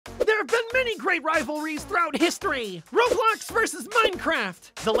many great rivalries throughout history. Roblox versus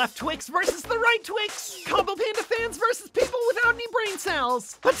Minecraft. The left Twix versus the right Twix. Combo Panda fans versus people without any brain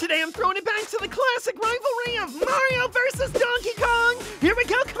cells. But today I'm throwing it back to the classic rivalry of Mario versus Donkey Kong. Here we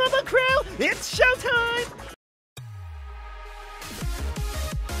go, Combo Crew. It's showtime.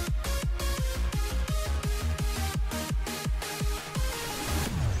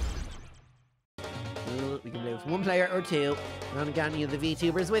 We can play with one player or two. I don't got any of the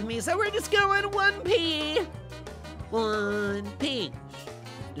VTubers with me, so we're just going 1P. 1P.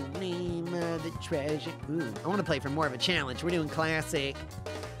 The name of the treasure. Ooh, I want to play for more of a challenge. We're doing classic.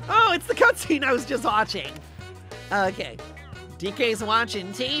 Oh, it's the cutscene I was just watching. Okay. DK's watching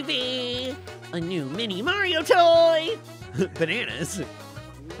TV. A new mini Mario toy. Bananas.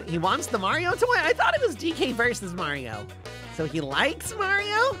 He wants the Mario toy? I thought it was DK versus Mario. So he likes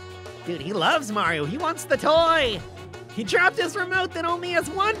Mario? Dude, he loves Mario. He wants the toy. He dropped his remote that only has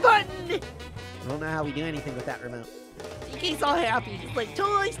one button. I don't know how we do anything with that remote. DK's all happy. He's like,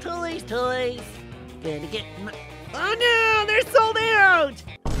 toys, toys, toys. Gonna get my... Oh no, they're sold out.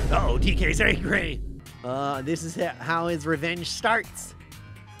 Uh-oh, DK's angry. This is how his revenge starts.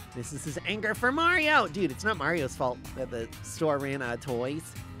 This is his anger for Mario. Dude, it's not Mario's fault that the store ran out of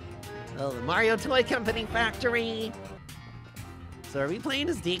toys. Oh, the Mario Toy Company factory. So are we playing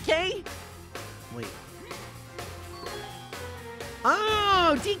as DK? Wait.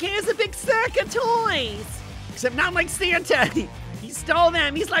 Oh, DK has a big sack of toys. Except not like Santa. He stole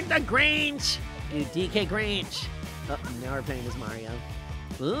them. He's like the Grinch. Dude, DK Grinch. Oh, now we're playing as Mario.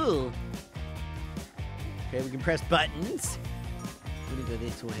 Ooh. Okay, we can press buttons. Let me go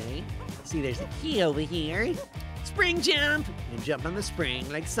this way. See, there's a key over here. Spring jump. And jump on the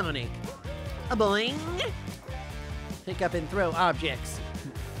spring like Sonic. A boing. Pick up and throw objects.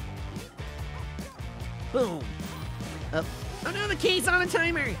 Boom. Oh no, the key's on a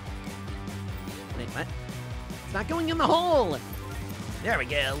timer. Wait, what? It's not going in the hole. There we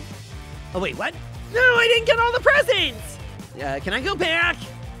go. Oh wait, what? No, I didn't get all the presents. Can I go back?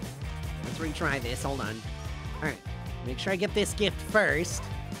 Let's retry this, hold on. All right, make sure I get this gift first.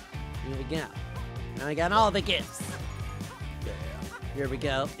 Here we go. Now I got all the gifts. Here we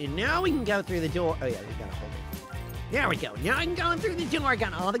go. And now we can go through the door. Oh yeah, we gotta hold it. There we go. Now I can go in through the door. I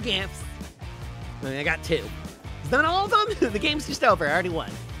got all the gifts. I got 2. Is that all of them? The game's just over. I already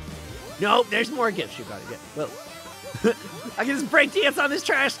won. Nope, there's more gifts you gotta get. Whoa. I can just break dance on this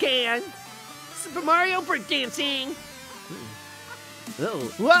trash can. Super Mario break dancing.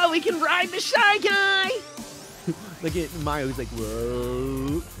 Oh, whoa, we can ride the Shy Guy. Look at Mario's like,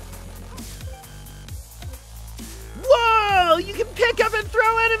 whoa. Whoa, you can pick up and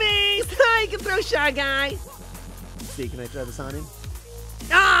throw enemies. You can throw Shy Guy. See, can I throw this on him?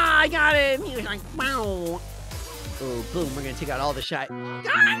 Ah, I got him! He was like, wow. Oh, boom, we're gonna take out all the Shy...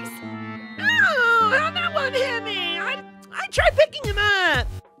 Guys! No! How'd that one hit me? I tried picking him up!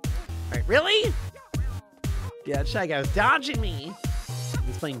 Alright, really? Yeah, Shy Guy was dodging me.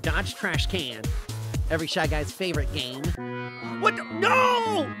 He's playing Dodge Trash Can. Every Shy Guy's favorite game. What the...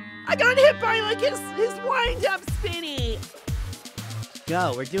 No! I got hit by, like, his wind-up spinny!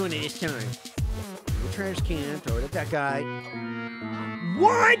 Go, we're doing it this time. Trash can, throw it at that guy.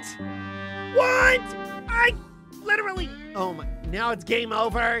 What? What? I literally, oh my, now it's game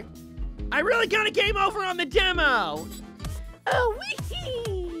over. I really got a game over on the demo. Oh,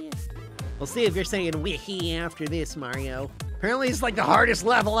 wee-hee. We'll see if you're saying wee-hee after this, Mario. Apparently it's like the hardest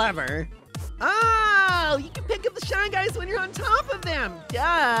level ever. Oh, you can pick up the Shy Guys when you're on top of them.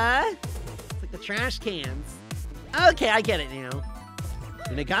 Duh. It's like the trash cans. Okay, I get it now.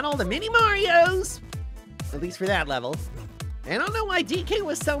 And I got all the mini Marios. At least for that level. I don't know why DK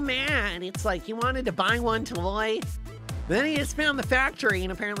was so mad. It's like he wanted to buy one toy. Then he just found the factory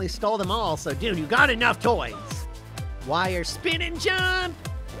and apparently stole them all. So, dude, you got enough toys. Wire spin and jump.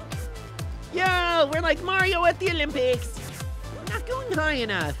 Yo, we're like Mario at the Olympics. We're not going high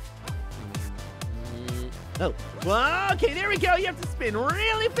enough. Oh, well, okay, there we go. You have to spin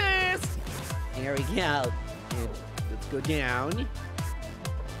really fast. There we go. Let's go down.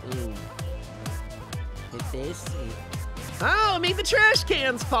 Ooh. Hit this. Oh, it made the trash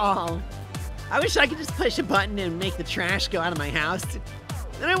cans fall. I wish I could just push a button and make the trash go out of my house.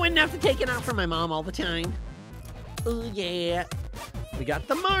 Then I wouldn't have to take it out from my mom all the time. Oh, yeah. We got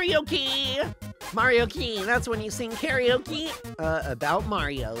the Mario key. Mario key, that's when you sing karaoke about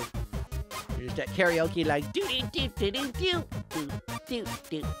Mario. There's that karaoke like do do do do do do do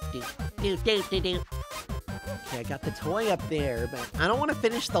do do do do do. Okay, I got the toy up there, but I don't want to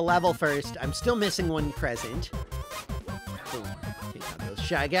finish the level first. I'm still missing one present. Boom. Take out those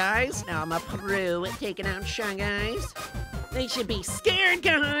Shy Guys. Now I'm up through taking out Shy Guys. They should be scared,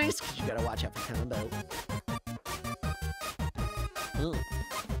 guys. You gotta watch out for combo. Oh.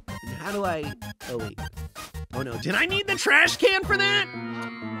 And how do I... Oh, wait. Oh, no. Did I need the trash can for that?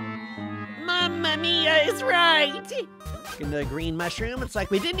 Mamma Mia is right. In the green mushroom, it's like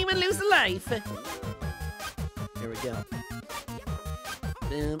we didn't even lose a life. There we go.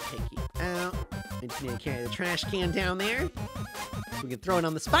 Boom, take you out. I just need to carry the trash can down there. So we can throw it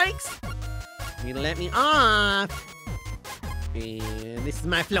on the spikes. You're gonna let me off. And this is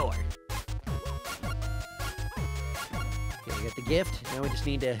my floor. Okay, we got the gift. Now we just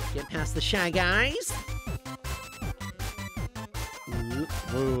need to get past the Shy Guys.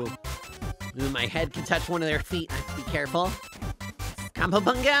 Ooh. Ooh, my head can touch one of their feet. I have to be careful. Combo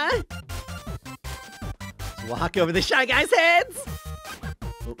bunga. Let's walk over the Shy Guys' heads.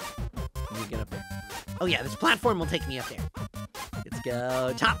 Oh, let me get up there. Oh yeah, this platform will take me up there. Let's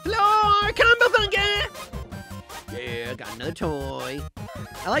go. Top floor, combo bunga. Yeah, got another toy.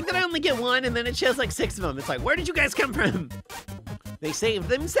 I like that I only get one and then it shows like 6 of them. It's like, where did you guys come from? They saved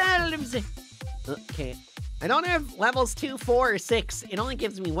themselves. Okay. I don't have levels 2, 4, or 6. It only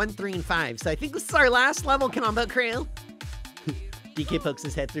gives me 1, 3, and 5. So I think this is our last level, Combo Crew. DK pokes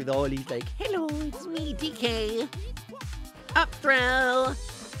his head through the hole. He's like, hello, it's me, DK. Up throw.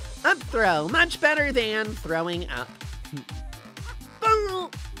 Up throw. Much better than throwing up.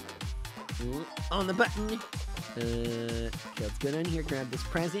 Boom. Ooh, on the button. Okay, let's go down here, grab this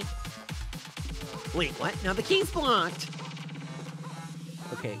present. Wait, what? Now the key's blocked.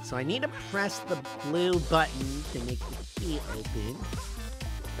 Okay, so I need to press the blue button to make the key open.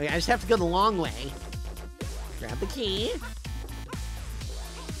 Okay, I just have to go the long way. Grab the key.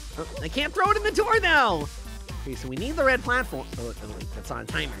 Oh, I can't throw it in the door, though! Okay, so we need the red platform. Oh, wait, that's on a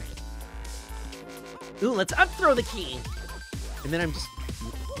timer. Ooh, let's up throw the key. And then I'm just...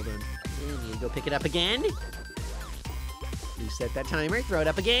 Hold on. I need to go pick it up again. Reset that timer, throw it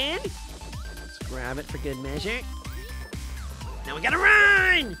up again. Let's grab it for good measure. Now we gotta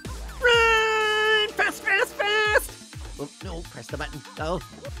run! Run! Fast, fast, fast! Oh, no, press the button. Go.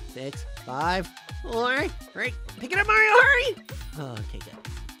 6, 5, 4, 3. Pick it up, Mario, hurry! Oh, okay, good.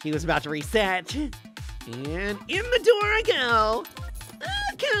 He was about to reset. And in the door I go.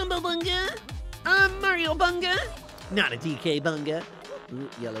 Combo bunga. Mario bunga. Not a DK bunga. Ooh,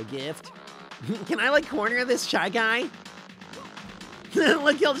 yellow gift. Can I, like, corner this Shy Guy?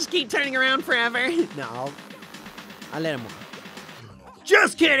 Look, he'll just keep turning around forever. No, I'll let him walk.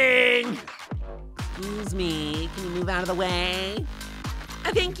 Just kidding! Excuse me, can you move out of the way?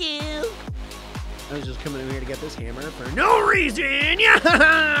 Oh, thank you. I was just coming over here to get this hammer for no reason! Yeah!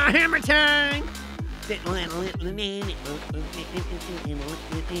 Hammer time! It's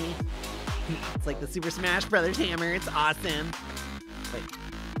like the Super Smash Brothers hammer, it's awesome. Wait.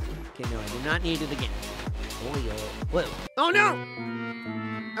 Okay, no, I do not need it again. Oil. Whoa. Oh no!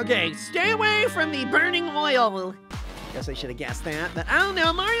 Okay, stay away from the burning oil. Guess I should have guessed that, but I don't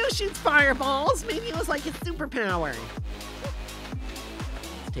know. Mario shoots fireballs. Maybe it was like his superpower.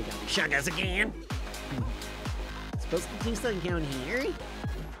 Let's take out the Shy Guys again. Supposed to do something down here?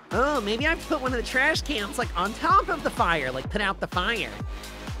 Oh, maybe I have to put one of the trash cans like on top of the fire, like put out the fire.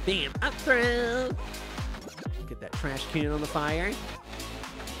 Bam, up throw. Get that trash can on the fire.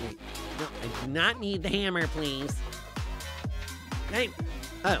 Wait, no, I do not need the hammer, please. Hey,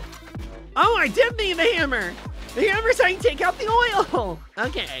 oh. Oh, I did need the hammer. The hammer's how you take out the oil!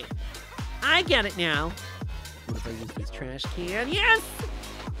 Okay, I get it now. What if I use this trash can? Yes!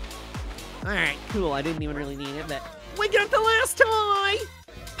 Alright, cool, I didn't even really need it, but we got the last toy!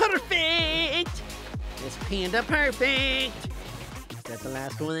 Perfect! This Panda perfect! Is that the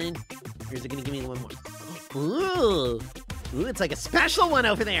last one? Or is it gonna give me one more? Ooh! Ooh, it's like a special one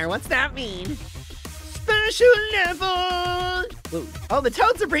over there. What's that mean? Special level! Ooh. Oh, the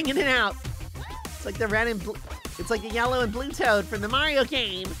toads are bringing it out! It's like the red and blue... It's like the yellow and blue toad from the Mario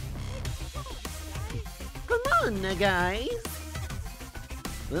game. Come on now, guys.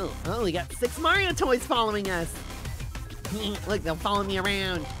 Oh, we got 6 Mario toys following us. Look, they'll follow me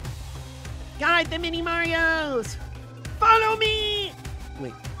around. Guide the mini Marios. Follow me.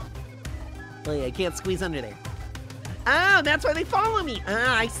 Wait. Oh yeah, I can't squeeze under there. Oh, that's why they follow me.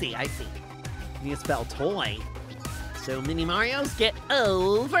 Ah, I see. I need to spell toy. So mini Marios, get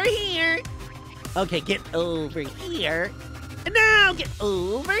over here. Okay, get over here. And now get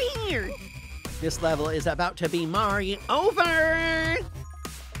over here. This level is about to be Mario over.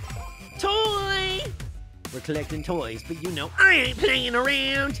 Toy. We're collecting toys, but you know I ain't playing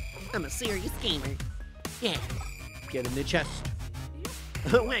around. I'm a serious gamer. Yeah. Get in the chest.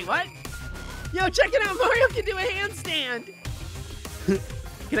 Wait, what? Yo, check it out. Mario can do a handstand.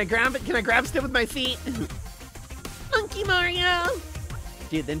 Can I grab it? Can I grab stuff with my feet? Pinky Mario.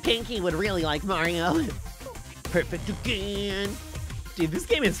 Dude, then Pinky would really like Mario. Perfect again. Dude, this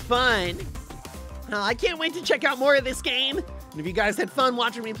game is fun. I can't wait to check out more of this game. And if you guys had fun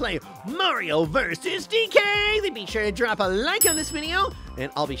watching me play Mario vs. DK, then be sure to drop a like on this video, and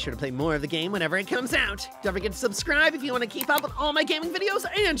I'll be sure to play more of the game whenever it comes out. Don't forget to subscribe if you want to keep up with all my gaming videos,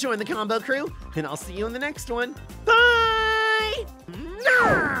 and join the combo crew. And I'll see you in the next one. Bye!